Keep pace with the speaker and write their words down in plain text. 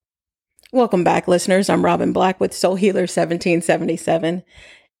Welcome back, listeners. I'm Robin Black with Soul Healer 1777.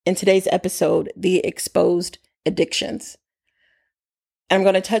 In today's episode, the exposed addictions. I'm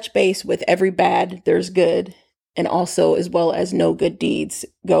going to touch base with every bad there's good, and also as well as no good deeds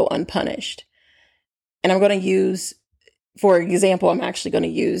go unpunished. And I'm going to use, for example, I'm actually going to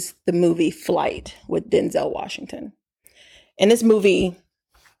use the movie Flight with Denzel Washington. In this movie,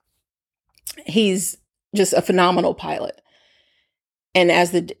 he's just a phenomenal pilot. And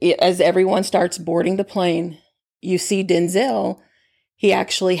as everyone starts boarding the plane, you see Denzel, he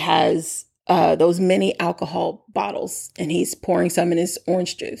actually has those mini alcohol bottles, and he's pouring some in his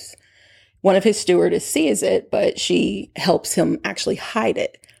orange juice. One of his stewardess sees it, but she helps him actually hide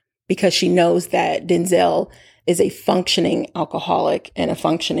it because she knows that Denzel is a functioning alcoholic and a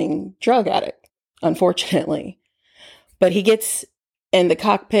functioning drug addict, unfortunately. But he gets in the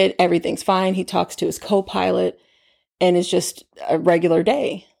cockpit, everything's fine. He talks to his co-pilot. And it's just a regular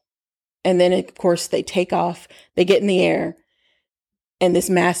day. And then, of course, they take off, they get in the air, and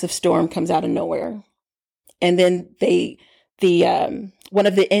this massive storm comes out of nowhere. And then one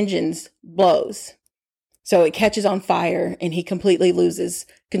of the engines blows. So it catches on fire, and he completely loses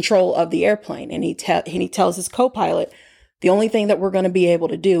control of the airplane. And he tells his co-pilot, the only thing that we're going to be able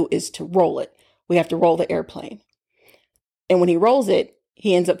to do is to roll it. We have to roll the airplane. And when he rolls it,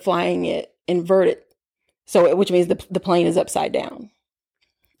 he ends up flying it inverted. So, which means the plane is upside down.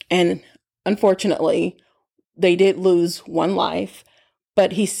 And unfortunately, they did lose one life,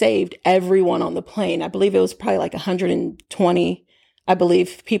 but he saved everyone on the plane. I believe it was probably like 120,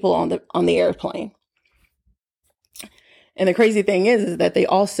 people on the airplane. And the crazy thing is that they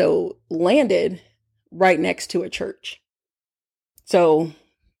also landed right next to a church. So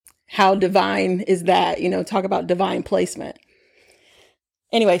how divine is that? Talk about divine placement.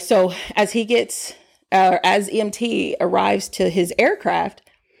 Anyway, so as EMT arrives to his aircraft,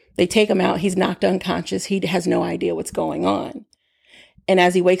 they take him out. He's knocked unconscious. He has no idea what's going on. And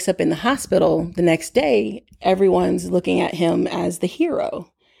as he wakes up in the hospital the next day, everyone's looking at him as the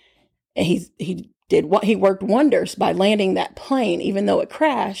hero. And he worked wonders by landing that plane. Even though it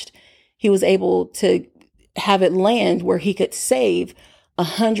crashed, he was able to have it land where he could save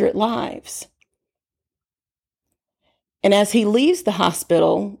 100 lives. And as he leaves the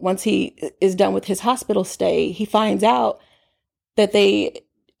hospital, once he is done with his hospital stay, he finds out that they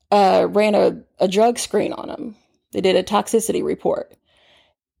ran a drug screen on him. They did a toxicity report.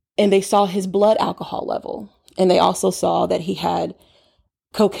 And they saw his blood alcohol level. And they also saw that he had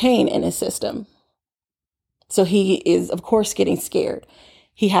cocaine in his system. So he is, of course, getting scared.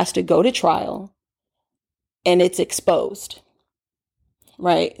 He has to go to trial. And it's exposed.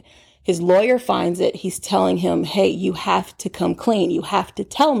 Right? His lawyer finds it. He's telling him, hey, you have to come clean. You have to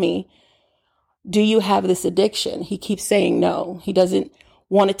tell me, do you have this addiction? He keeps saying no. He doesn't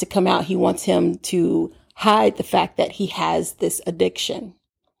want it to come out. He wants him to hide the fact that he has this addiction.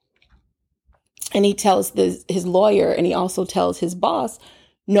 And he tells his lawyer, and he also tells his boss,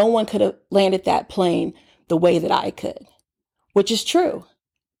 no one could have landed that plane the way that I could, which is true.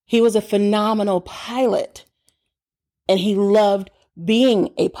 He was a phenomenal pilot, and he loved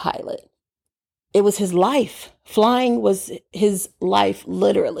being a pilot. It was his life. Flying was his life,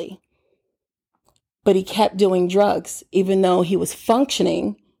 literally. But he kept doing drugs. Even though he was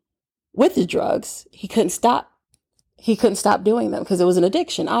functioning with the drugs, he couldn't stop. He couldn't stop doing them because it was an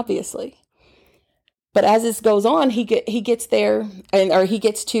addiction, obviously. But as this goes on, he gets there, or he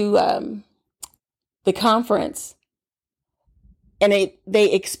gets to the conference, and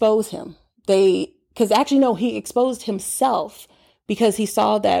they expose him. He exposed himself. Because he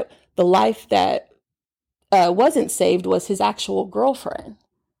saw that the life that wasn't saved was his actual girlfriend.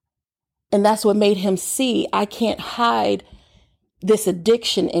 And that's what made him see, I can't hide this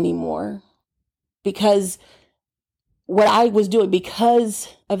addiction anymore. Because what I was doing, because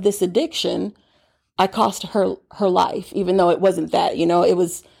of this addiction, I cost her life, even though it wasn't that. It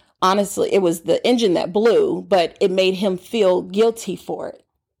was the engine that blew, but it made him feel guilty for it.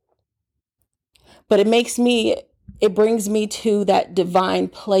 But it brings me to that divine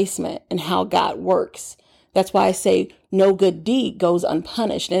placement and how God works. That's why I say no good deed goes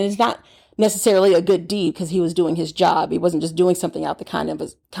unpunished. And it's not necessarily a good deed because he was doing his job. He wasn't just doing something out the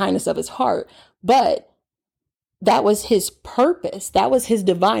kindness of his heart. But that was his purpose. That was his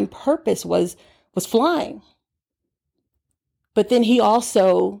divine purpose was flying. But then he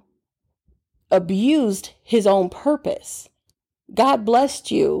also abused his own purpose. God blessed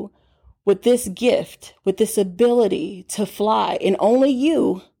you with this gift, with this ability to fly, and only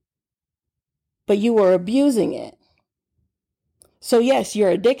you, but you were abusing it. So yes,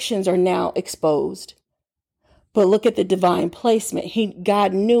 your addictions are now exposed, But look at the divine placement.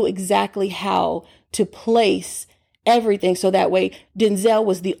 God knew exactly how to place everything. So that way, Denzel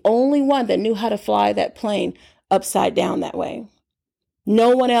was the only one that knew how to fly that plane upside down that way.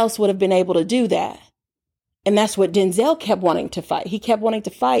 No one else would have been able to do that. And that's what Denzel kept wanting to fight. He kept wanting to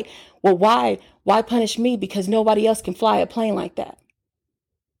fight. Well, why punish me? Because nobody else can fly a plane like that.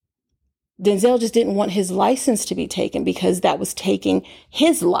 Denzel just didn't want his license to be taken because that was taking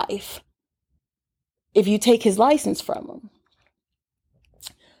his life. If you take his license from him.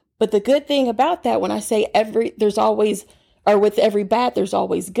 But the good thing about that, when I say there's always, or with every bad, there's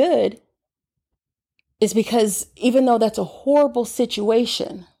always good, is because even though that's a horrible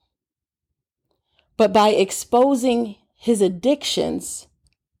situation, but by exposing his addictions,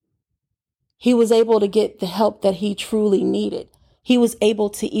 he was able to get the help that he truly needed. He was able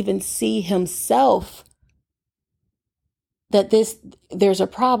to even see himself that there's a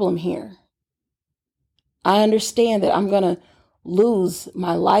problem here. I understand that I'm going to lose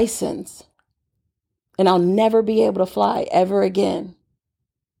my license and I'll never be able to fly ever again.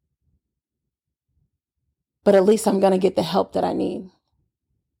 But at least I'm going to get the help that I need.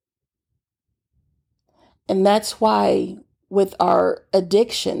 And that's why with our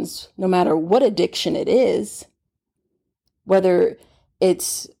addictions, no matter what addiction it is, whether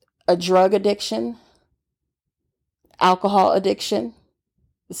it's a drug addiction, alcohol addiction,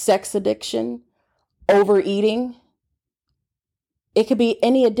 sex addiction, overeating, it could be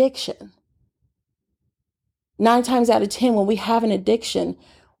any addiction. 9 times out of 10, when we have an addiction,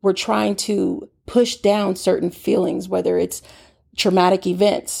 we're trying to push down certain feelings, whether it's traumatic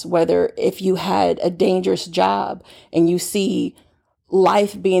events, whether if you had a dangerous job and you see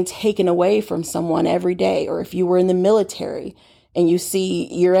life being taken away from someone every day, or if you were in the military and you see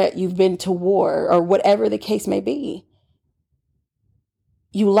you've been to war, or whatever the case may be.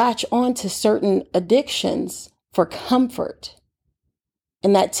 You latch on to certain addictions for comfort.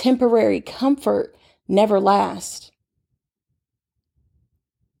 And that temporary comfort never lasts.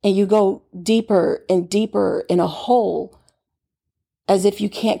 And you go deeper and deeper in a hole as if you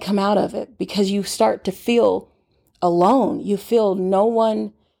can't come out of it because you start to feel alone. You feel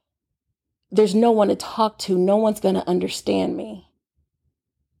there's no one to talk to. No one's going to understand me.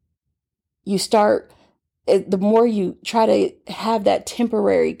 The more you try to have that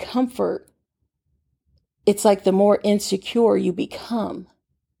temporary comfort, it's like the more insecure you become.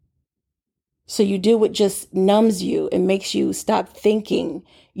 So you do what just numbs you and makes you stop thinking.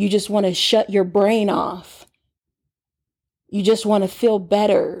 You just want to shut your brain off. You just want to feel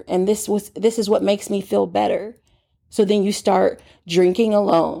better. And this is what makes me feel better. So then you start drinking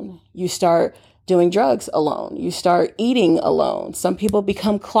alone. You start doing drugs alone. You start eating alone. Some people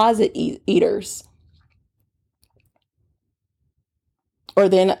become closet eaters. Or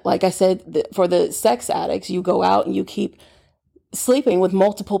then, like I said, for the sex addicts, you go out and you keep sleeping with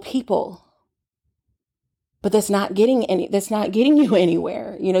multiple people. But that's not getting you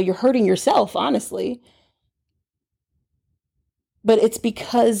anywhere. You're hurting yourself, honestly. But it's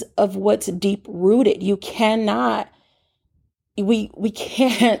because of what's deep rooted. We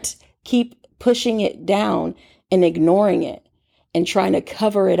can't keep pushing it down and ignoring it and trying to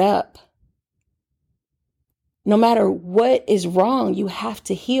cover it up. No matter what is wrong, you have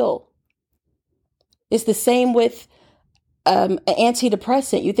to heal. It's the same with an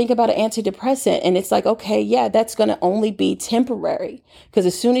antidepressant. You think about an antidepressant and it's like, okay, yeah, that's going to only be temporary. Because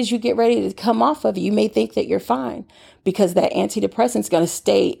as soon as you get ready to come off of it, you may think that you're fine because that antidepressant is going to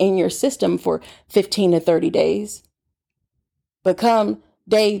stay in your system for 15 to 30 days. But come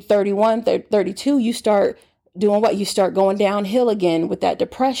day 31, 32, you start doing what? You start going downhill again with that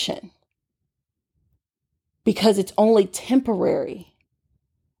depression. Because it's only temporary.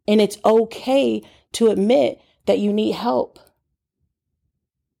 And it's okay to admit that you need help.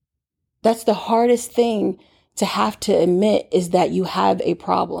 That's the hardest thing to have to admit, is that you have a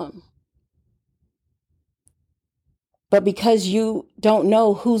problem. But because you don't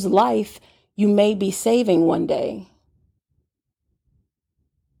know whose life you may be saving one day.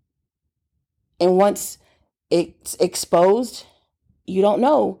 And once it's exposed, you don't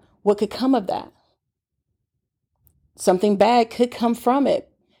know what could come of that. Something bad could come from it,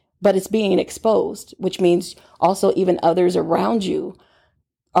 but it's being exposed, which means also even others around you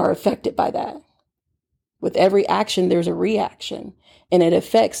are affected by that. With every action, there's a reaction, and it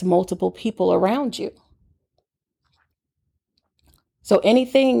affects multiple people around you. So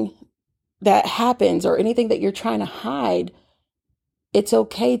anything that happens or anything that you're trying to hide, it's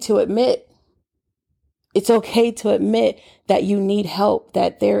okay to admit. It's okay to admit that you need help,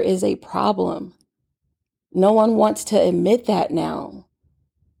 that there is a problem. No one wants to admit that now.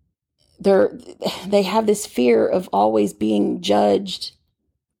 they have this fear of always being judged.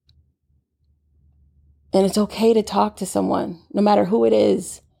 And it's okay to talk to someone, no matter who it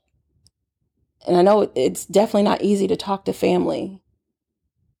is. And I know it's definitely not easy to talk to family,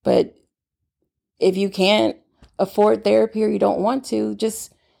 but if you can't afford therapy or you don't want to,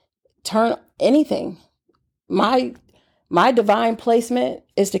 just turn anything. My divine placement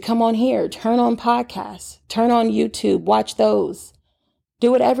is to come on here, turn on podcasts, turn on YouTube, watch those.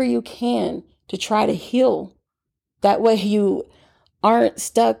 Do whatever you can to try to heal. That way you aren't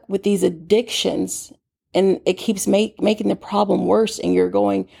stuck with these addictions and it keeps making the problem worse and you're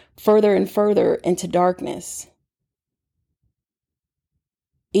going further and further into darkness.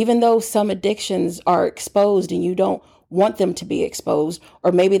 Even though some addictions are exposed and you don't want them to be exposed,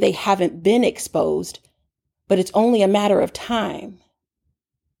 or maybe they haven't been exposed, but it's only a matter of time.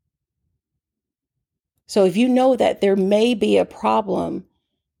 So if you know that there may be a problem,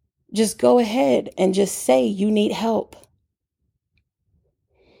 just go ahead and just say you need help.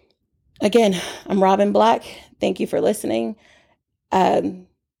 Again, I'm Robin Black. Thank you for listening. Go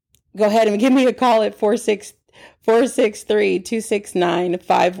ahead and give me a call at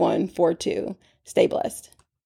 463-269-5142. Stay blessed.